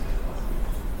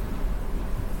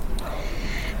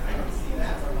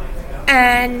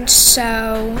And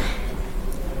so,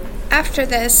 after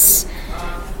this,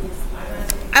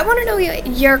 I want to know what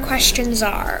your questions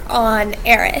are on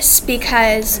Eris,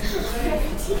 because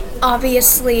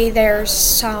obviously there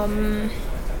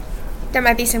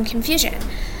might be some confusion.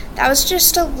 That was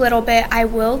just a little bit. I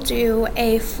will do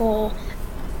a full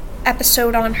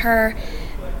episode on her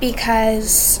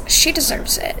because she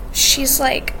deserves it. She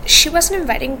wasn't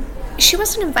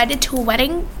invited to a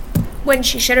wedding when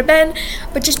she should have been,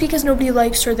 but just because nobody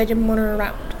likes her, they didn't want her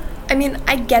around. I mean,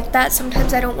 I get that.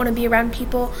 Sometimes I don't want to be around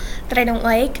people that I don't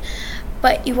like,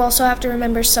 but you also have to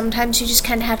remember sometimes you just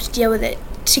kind of have to deal with it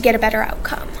to get a better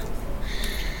outcome.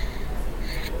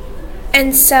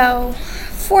 And so,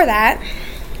 for that,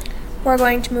 we're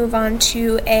going to move on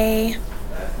to a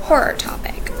horror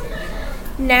topic.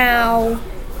 Now,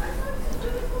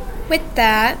 with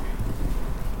that,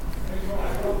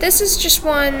 this is just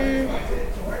one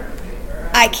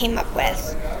I came up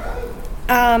with.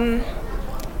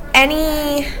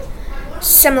 Any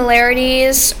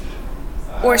similarities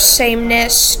or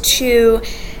sameness to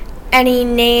any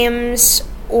names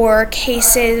or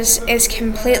cases is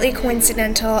completely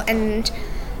coincidental, and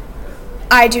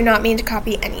I do not mean to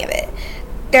copy any of it.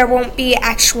 There won't be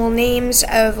actual names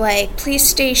of, like, police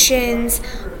stations.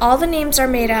 All the names are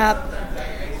made up,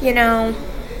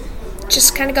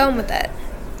 just kind of going with it.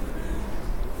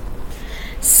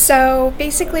 So,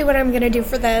 basically what I'm going to do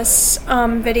for this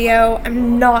video,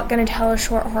 I'm not going to tell a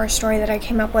short horror story that I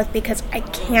came up with because I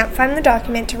can't find the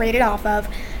document to rate it off of.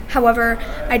 However,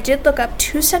 I did look up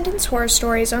 2-sentence horror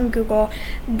stories on Google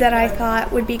that I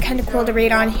thought would be kind of cool to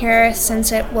read on here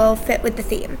since it will fit with the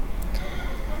theme.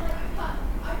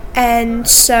 And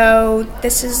so,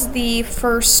 this is the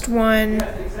first one.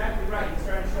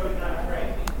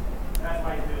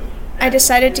 I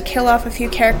decided to kill off a few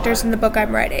characters in the book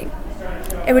I'm writing.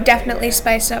 It would definitely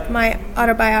spice up my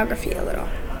autobiography a little.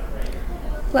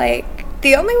 Like,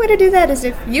 the only way to do that is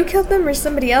if you killed them or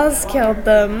somebody else killed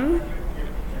them.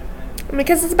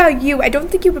 Because it's about you, I don't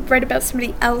think you would write about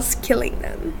somebody else killing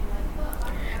them.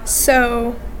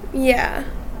 So, yeah.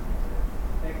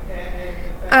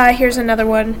 Here's another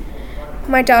one.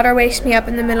 My daughter wakes me up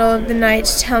in the middle of the night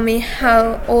to tell me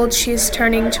how old she's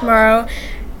turning tomorrow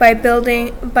by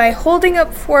holding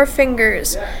up 4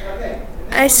 fingers.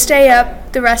 I stay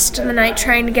up the rest of the night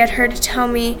trying to get her to tell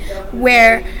me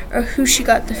where or who she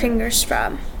got the fingers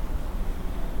from.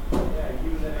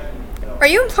 Are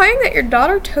you implying that your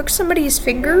daughter took somebody's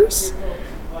fingers?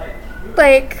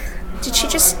 Like, did she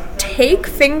just take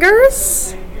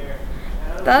fingers?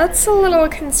 That's a little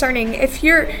concerning. If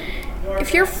your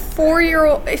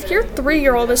 3-year-old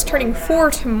is turning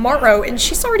 4 tomorrow and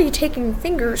she's already taking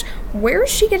fingers, where is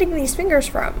she getting these fingers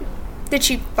from? Did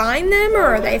she find them, or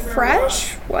are they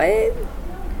fresh? What?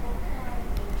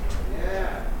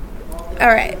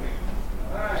 Alright.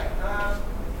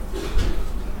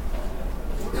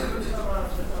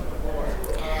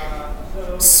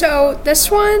 So, this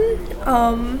one,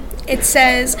 it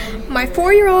says, my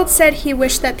 4-year-old said he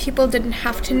wished that people didn't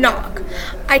have to knock.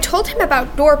 I told him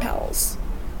about doorbells.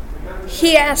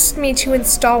 He asked me to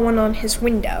install one on his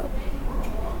window.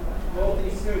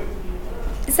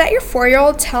 Is that your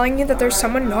 4-year-old telling you that there's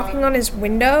someone knocking on his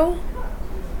window?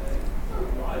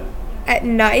 At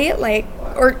night,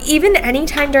 or even any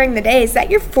time during the day? Is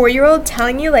that your 4-year-old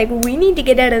telling you, we need to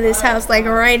get out of this house,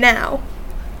 right now?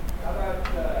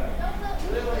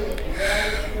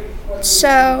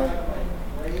 So,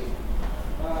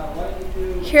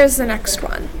 here's the next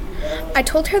one. I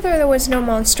told her there was no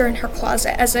monster in her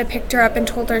closet as I picked her up and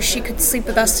told her she could sleep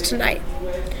with us tonight.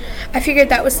 I figured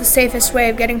that was the safest way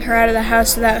of getting her out of the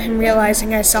house without him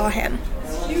realizing I saw him.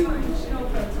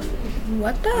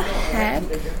 What the heck?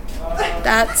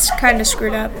 That's kind of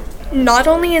screwed up. Not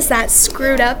only is that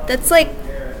screwed up, that's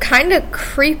kind of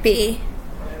creepy.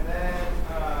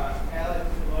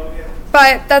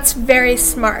 But that's very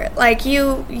smart.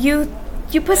 You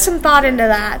put some thought into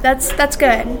that. That's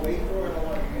good.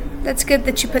 That's good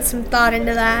that you put some thought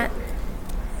into that.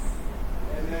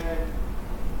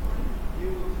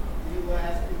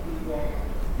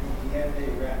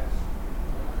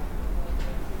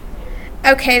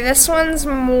 Okay, this one's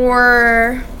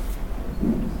more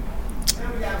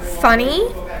funny,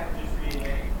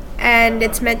 and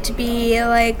it's meant to be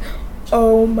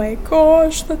oh my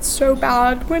gosh, that's so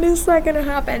bad, when is that gonna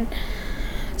happen?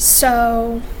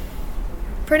 So,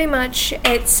 pretty much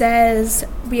it says,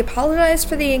 we apologize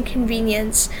for the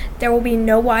inconvenience, there will be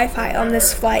no Wi-Fi on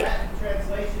this flight.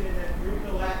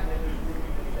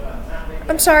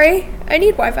 I'm sorry, I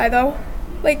need Wi-Fi though.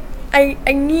 I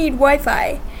need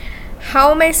Wi-Fi.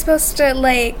 How am I supposed to,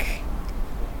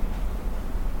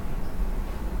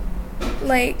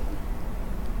 Like,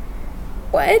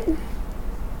 what?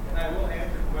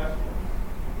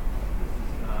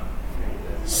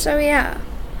 So yeah.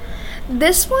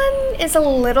 This one is a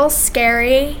little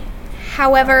scary.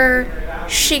 However,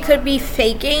 she could be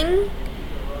faking.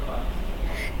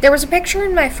 There was a picture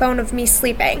in my phone of me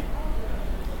sleeping.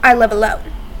 I live alone.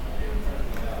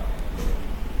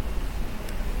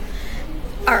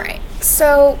 Alright,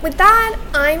 so with that,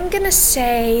 I'm gonna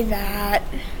say that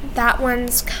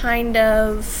one's kind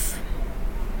of...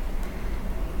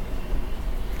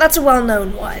 That's a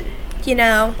well-known one, you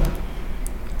know?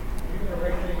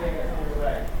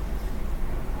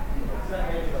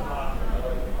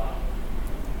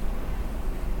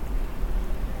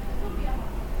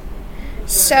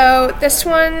 So this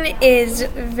one is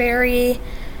very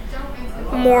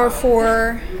more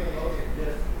for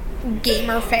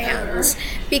gamer fans,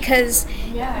 because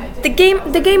the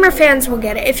gamer fans will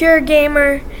get it. If you're a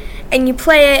gamer and you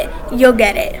play it, you'll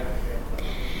get it.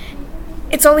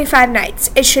 It's only 5 nights.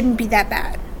 It shouldn't be that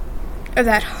bad or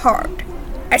that hard,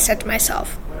 I said to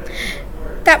myself.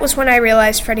 That was when I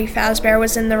realized Freddy Fazbear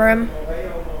was in the room.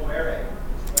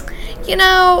 You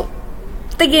know,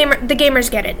 the gamers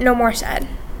get it. No more said.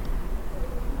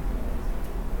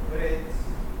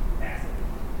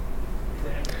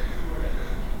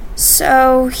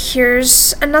 So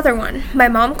here's another one. My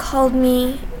mom called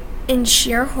me in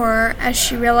sheer horror as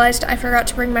she realized I forgot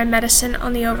to bring my medicine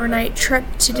on the overnight trip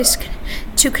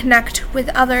to connect with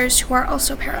others who are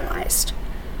also paralyzed.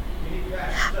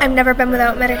 I've never been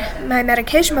without my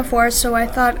medication before, so I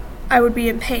thought I would be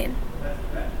in pain.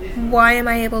 Why am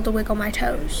I able to wiggle my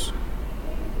toes?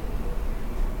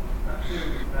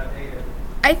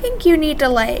 I think you need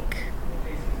to,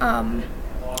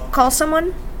 call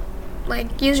someone.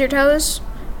 Use your toes.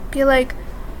 Be like,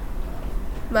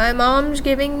 my mom's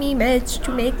giving me meds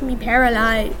to make me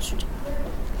paralyzed.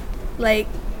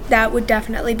 That would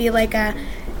definitely be like a,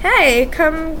 hey,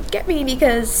 come get me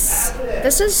because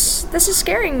this is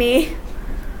scaring me.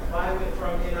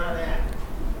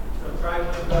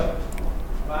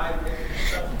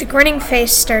 The grinning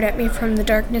face stared at me from the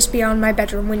darkness beyond my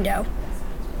bedroom window.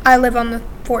 I live on the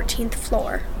 14th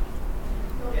floor.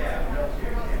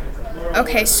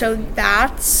 Okay, so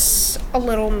that's a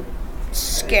little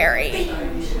scary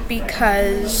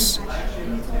because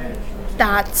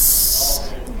that's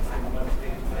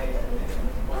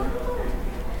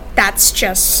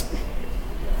just,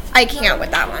 I can't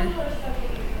with that one.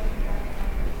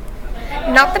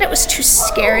 Not that it was too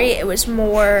scary, it was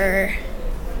more...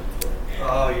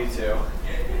 Oh, you too.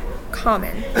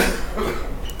 Common.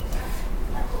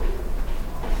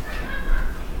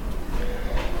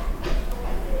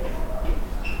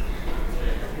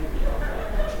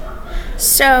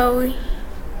 So,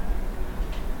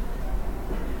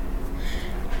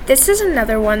 this is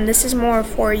another one. This is more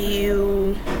for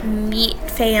you meat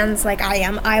fans like I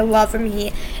am. I love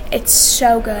meat. It's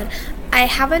so good. I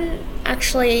haven't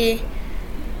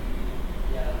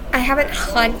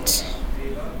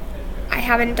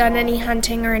done any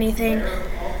hunting or anything,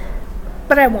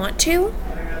 but I want to,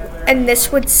 and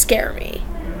this would scare me.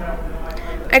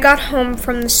 I got home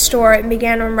from the store and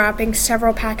began unwrapping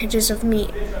several packages of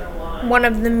meat. One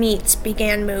of the meats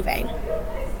began moving.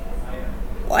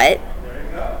 What?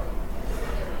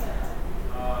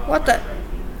 What the?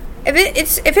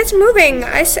 If it's moving,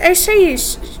 I say you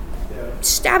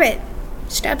stab it.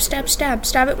 Stab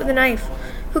it with a knife.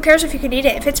 Who cares if you can eat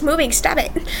it? If it's moving, stab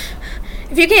it.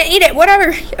 If you can't eat it,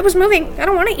 whatever. It was moving. I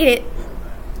don't want to eat it.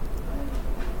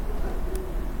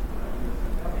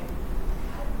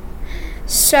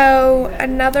 So,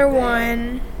 another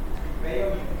one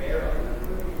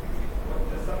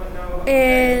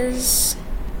is...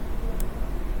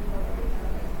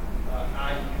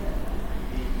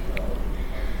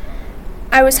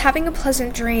 I was having a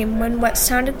pleasant dream when what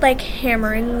sounded like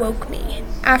hammering woke me.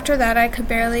 After that, I could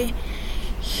barely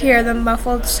hear the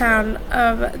muffled sound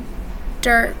of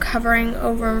dirt covering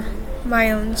over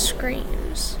my own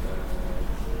screams.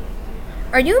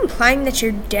 Are you implying that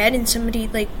you're dead and somebody,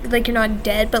 like you're not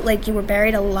dead, but like you were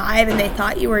buried alive and they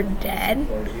thought you were dead?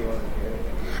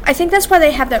 I think that's why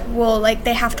they have that rule, like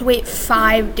they have to wait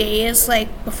 5 days,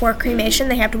 like before cremation,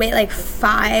 they have to wait like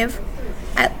 5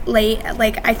 at late,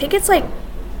 like I think it's like,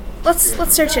 let's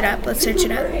search it up,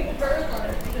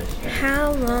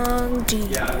 How long do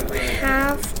you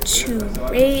have to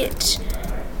wait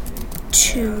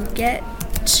to get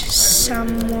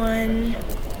someone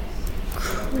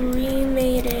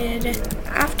cremated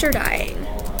after dying?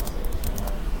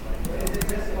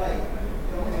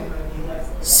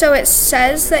 So it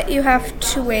says that you have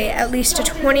to wait at least a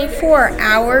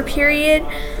 24-hour period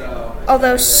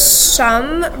Although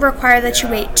some require that you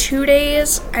wait 2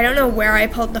 days. I don't know where I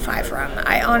pulled the 5 from.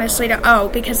 I honestly don't. Oh,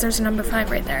 because there's a number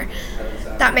 5 right there.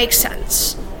 That makes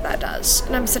sense. That does.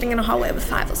 And I'm sitting in a hallway with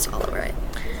 5 lists all over it.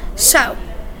 So,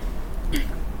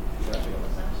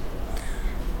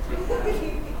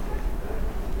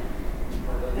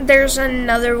 there's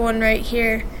another one right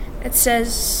here. It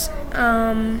says,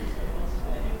 oh,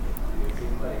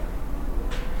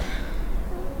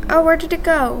 where did it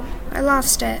go? I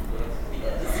lost it.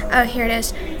 Oh, here it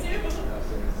is.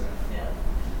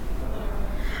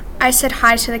 I said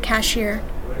hi to the cashier.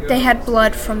 They had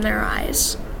blood from their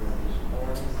eyes.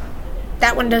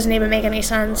 That one doesn't even make any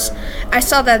sense. I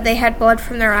saw that they had blood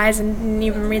from their eyes and didn't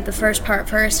even read the first part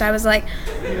first. I was like,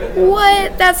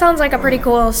 what? That sounds like a pretty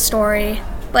cool story.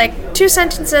 Like, 2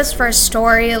 sentences for a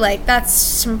story, like, that's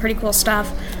some pretty cool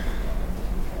stuff.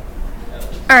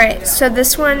 Alright, so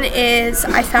this one is,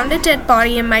 I found a dead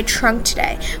body in my trunk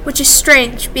today, which is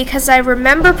strange because I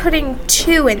remember putting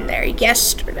 2 in there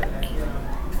yesterday.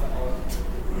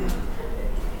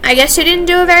 I guess you didn't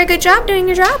do a very good job doing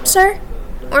your job, sir.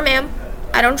 Or ma'am.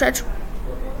 I don't judge.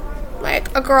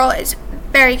 Like, a girl is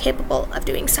very capable of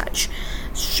doing such.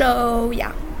 So,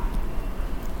 yeah.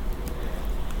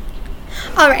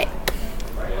 Alright.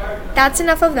 That's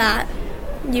enough of that.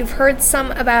 You've heard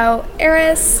some about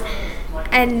Eris.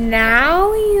 And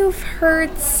now you've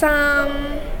heard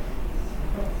some...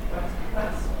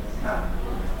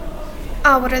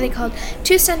 Oh, what are they called?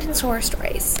 2-sentence horror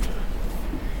stories.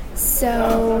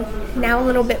 So, now a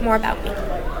little bit more about me.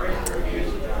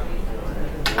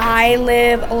 I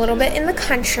live a little bit in the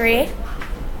country.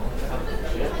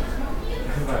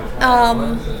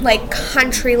 Like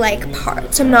country-like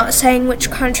parts. I'm not saying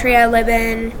which country I live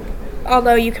in,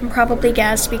 although you can probably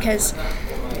guess because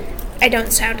I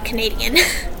don't sound Canadian,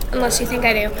 unless you think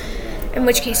I do. In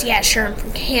which case, yeah, sure, I'm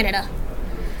from Canada.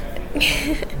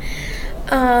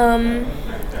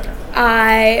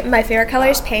 My favorite color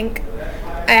is pink.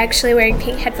 I'm actually wearing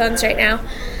pink headphones right now.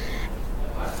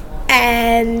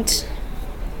 And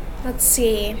let's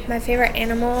see, my favorite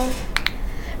animal.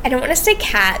 I don't want to say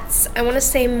cats. I want to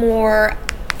say more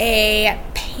a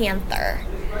panther.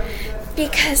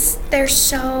 Because they're just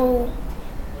so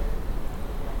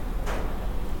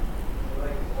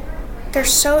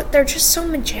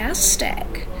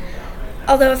majestic.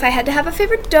 Although if I had to have a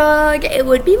favorite dog, it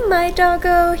would be my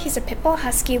doggo. He's a pit bull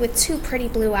husky with 2 pretty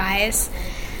blue eyes.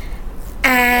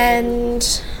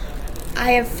 And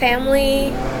I have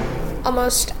family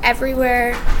almost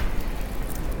everywhere.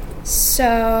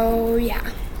 So, yeah.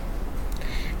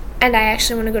 And I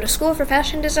actually want to go to school for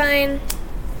fashion design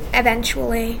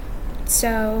eventually.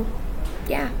 So,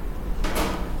 yeah.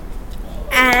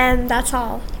 And that's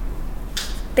all.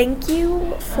 Thank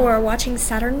you for watching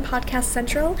Saturn Podcast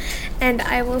Central, and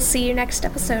I will see you next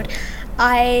episode.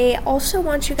 I also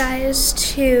want you guys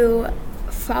to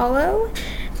follow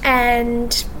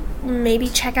and maybe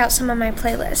check out some of my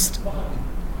playlists.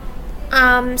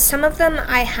 Some of them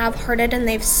I have heard it and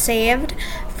they've saved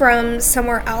from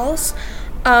somewhere else,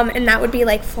 and that would be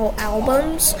like full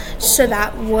albums, so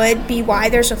that would be why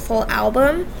there's a full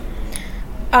album.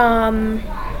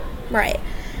 Right.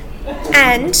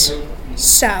 And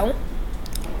so,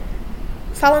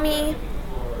 follow me,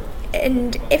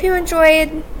 and if you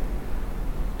enjoyed,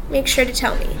 make sure to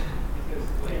tell me,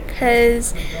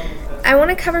 because I want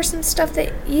to cover some stuff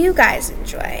that you guys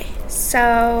enjoy,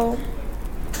 so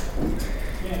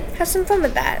have some fun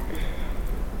with that.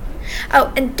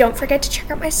 Oh, and don't forget to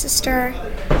check out my sister.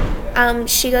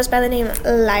 She goes by the name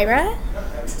Lyra,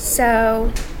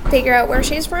 so figure out where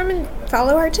she's from and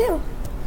follow her too.